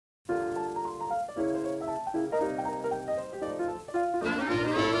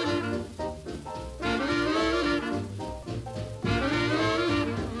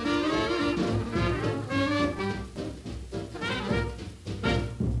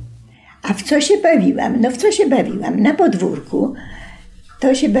A w co się bawiłam? No w co się bawiłam? Na podwórku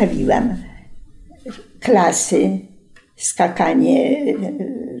to się bawiłam. Klasy, skakanie,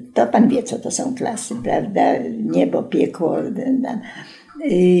 to pan wie, co to są klasy, prawda? Niebo, piekło.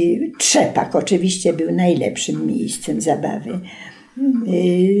 Trzepak oczywiście był najlepszym miejscem zabawy.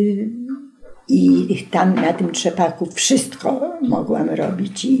 I tam na tym trzepaku wszystko mogłam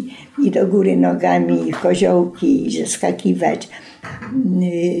robić. I do góry nogami, i koziołki, i zeskakiwać.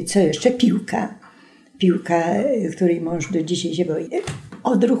 Co jeszcze? Piłka. Piłka, której mąż do dzisiaj się boi.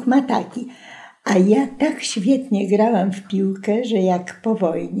 Odruch ma taki. A ja tak świetnie grałam w piłkę, że jak po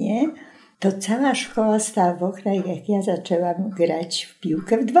wojnie, to cała szkoła stała w oknach, jak ja zaczęłam grać w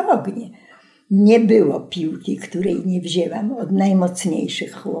piłkę w dwa ognie. Nie było piłki, której nie wzięłam od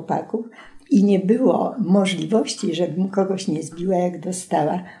najmocniejszych chłopaków i nie było możliwości, żebym kogoś nie zbiła, jak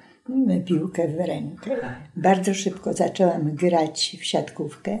dostała piłkę w rękę. Bardzo szybko zaczęłam grać w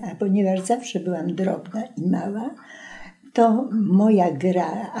siatkówkę, a ponieważ zawsze byłam drobna i mała, to moja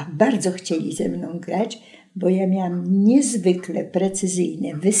gra, a bardzo chcieli ze mną grać, bo ja miałam niezwykle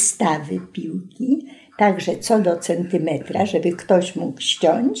precyzyjne wystawy piłki, także co do centymetra, żeby ktoś mógł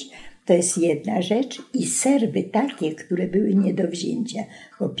ściąć, to jest jedna rzecz, i serwy takie, które były nie do wzięcia,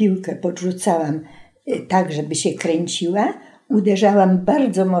 bo piłkę podrzucałam tak, żeby się kręciła, uderzałam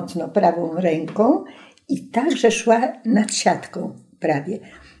bardzo mocno prawą ręką i także szła nad siatką prawie.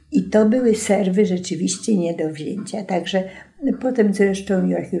 I to były serwy rzeczywiście nie do wzięcia. Także potem zresztą,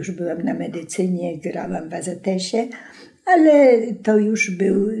 jak już byłam na medycynie, grałam w AZS-ie, ale to już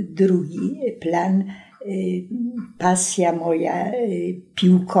był drugi plan. Pasja moja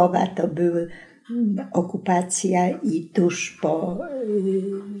piłkowa to była okupacja i tuż po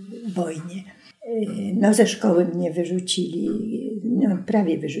wojnie. No ze szkoły mnie wyrzucili, no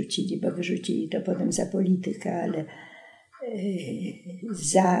prawie wyrzucili, bo wyrzucili to potem za politykę, ale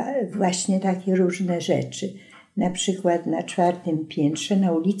za właśnie takie różne rzeczy. Na przykład na 4. piętrze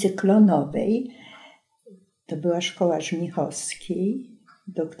na ulicy Klonowej, to była szkoła Żmichowskiej,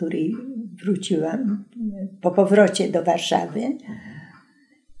 do której wróciłam po powrocie do Warszawy.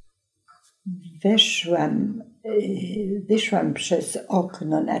 Wyszłam przez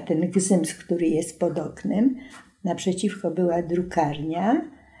okno na ten gzyms, który jest pod oknem. Naprzeciwko była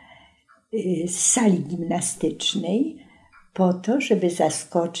drukarnia z sali gimnastycznej, po to, żeby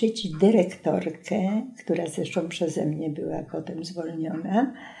zaskoczyć dyrektorkę, która zresztą przeze mnie była potem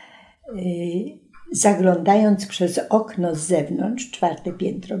zwolniona, zaglądając przez okno z zewnątrz, 4.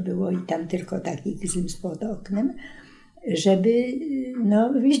 piętro było i tam tylko taki gzyms pod oknem, żeby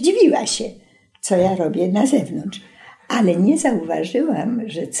zdziwiła się, co ja robię na zewnątrz. Ale nie zauważyłam,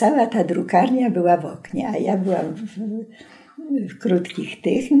 że cała ta drukarnia była w oknie, a ja byłam w krótkich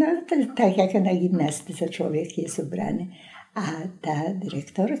tych, tak jak na gimnastyce człowiek jest ubrany. A ta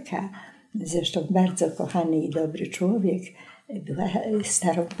dyrektorka, zresztą bardzo kochany i dobry człowiek, była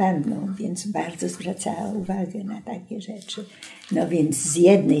starą panną, więc bardzo zwracała uwagę na takie rzeczy. No więc z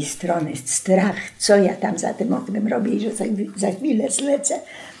jednej strony strach, co ja tam za tym oknem robię i że za chwilę zlecę,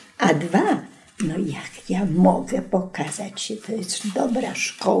 a dwa, no jak ja mogę pokazać się, to jest dobra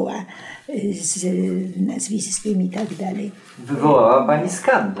szkoła z nazwiskiem i tak dalej. Wywołała pani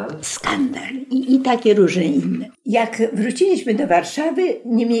skandal. Skandal i takie różne inne. Jak wróciliśmy do Warszawy,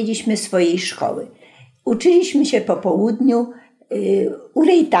 nie mieliśmy swojej szkoły. Uczyliśmy się po południu u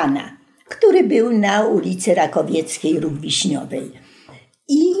Rejtana, który był na ulicy Rakowieckiej, Róg Wiśniowej.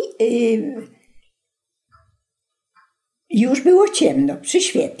 I już było ciemno przy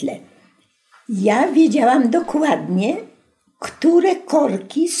świetle. Ja wiedziałam dokładnie, które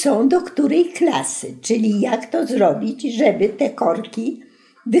korki są do której klasy, czyli jak to zrobić, żeby te korki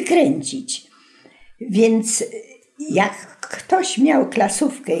wykręcić. Więc jak ktoś miał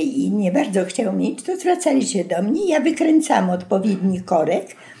klasówkę i nie bardzo chciał mieć, to zwracali się do mnie, ja wykręcałam odpowiedni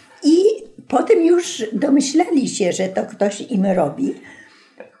korek i potem już domyślali się, że to ktoś im robi.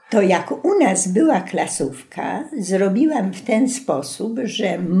 To jak u nas była klasówka, zrobiłam w ten sposób,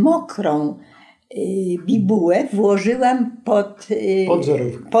 że mokrą bibułę włożyłam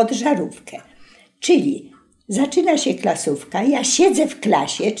pod żarówkę. Czyli zaczyna się klasówka, ja siedzę w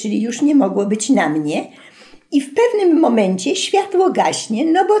klasie, czyli już nie mogło być na mnie i w pewnym momencie światło gaśnie,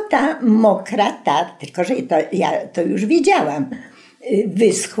 no bo ta mokra, tylko że ja to już wiedziałam,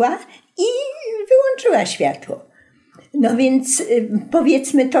 wyschła i wyłączyła światło. No więc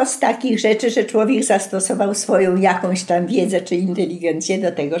powiedzmy to z takich rzeczy, że człowiek zastosował swoją jakąś tam wiedzę czy inteligencję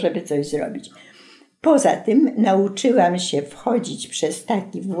do tego, żeby coś zrobić. Poza tym nauczyłam się wchodzić przez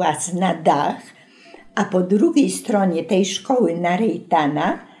taki właz na dach, a po drugiej stronie tej szkoły na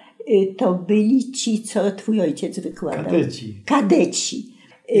Rejtana to byli ci, co twój ojciec wykładał. Kadeci. Kadeci.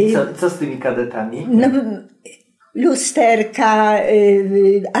 I co z tymi kadetami? No, lusterka,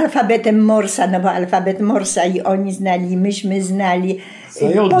 alfabetem Morsa, no bo alfabet Morsa i oni znali, myśmy znali.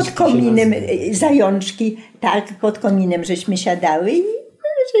 Zajączki pod kominem, zajączki, tak, pod kominem żeśmy siadały i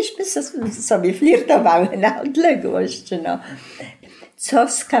żeśmy sobie flirtowały na odległość. No. Co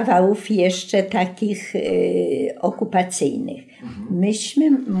z kawałów jeszcze takich okupacyjnych?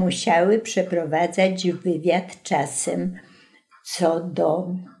 Myśmy musiały przeprowadzać wywiad czasem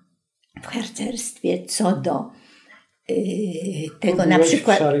w harcerstwie, co do tego na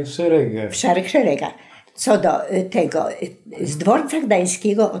przykład... W szarych szeregach. Co do tego, z dworca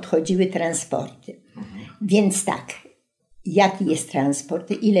gdańskiego odchodziły transporty. Więc tak, jaki jest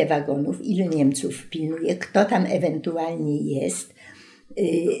transport, ile wagonów, ile Niemców pilnuje, kto tam ewentualnie jest.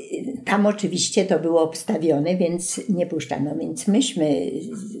 Tam oczywiście to było obstawione, więc nie puszczano. Więc myśmy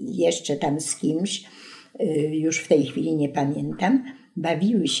jeszcze tam z kimś, już w tej chwili nie pamiętam,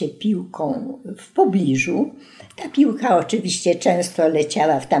 bawiły się piłką w pobliżu. Ta piłka oczywiście często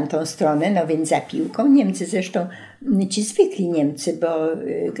leciała w tamtą stronę, no więc za piłką. Niemcy zresztą, ci zwykli Niemcy, bo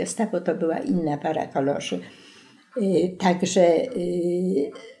Gestapo to była inna para kaloszy. Także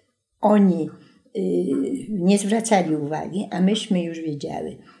oni nie zwracali uwagi, a myśmy już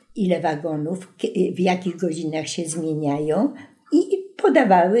wiedziały, ile wagonów, w jakich godzinach się zmieniają i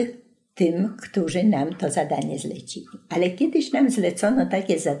podawały tym, którzy nam to zadanie zlecili. Ale kiedyś nam zlecono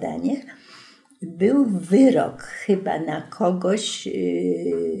takie zadanie, był wyrok chyba na kogoś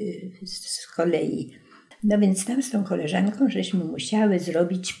z kolei. No więc tam z tą koleżanką żeśmy musiały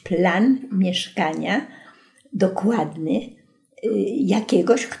zrobić plan mieszkania dokładny,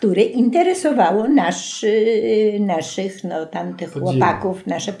 jakiegoś, które interesowało naszych, no tamtych chłopaków,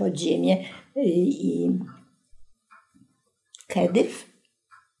 nasze podziemie i Kedyw,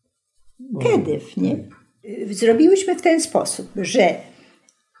 nie? Zrobiłyśmy w ten sposób, że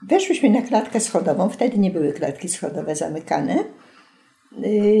weszłyśmy na klatkę schodową, wtedy nie były klatki schodowe zamykane,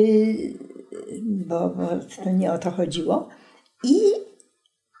 bo to nie o to chodziło. I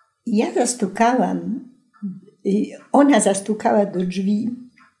ja zastukałam, ona zastukała do drzwi,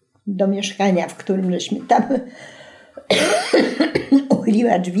 do mieszkania, w którym żeśmy tam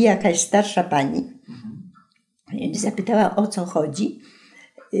uchyliła drzwi jakaś starsza pani. Zapytała, o co chodzi,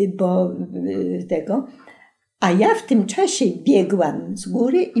 bo tego. A ja w tym czasie biegłam z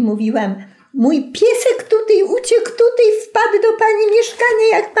góry i mówiłam, mój piesek tutaj uciekł, tutaj wpadł do pani mieszkania,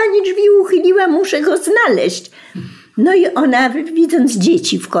 jak pani drzwi uchyliła, muszę go znaleźć. No i ona, widząc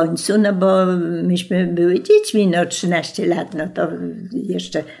dzieci w końcu, no bo myśmy były dziećmi, no 13 lat, no to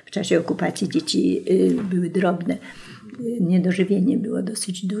jeszcze w czasie okupacji dzieci były drobne. Niedożywienie było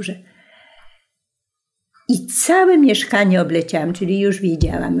dosyć duże. I całe mieszkanie obleciałam, czyli już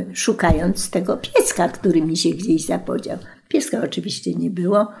wiedziałam, szukając tego pieska, który mi się gdzieś zapodział. Pieska oczywiście nie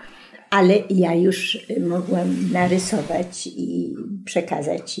było, ale ja już mogłam narysować i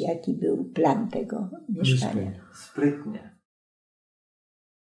przekazać, jaki był plan tego mieszkania. Sprytnie.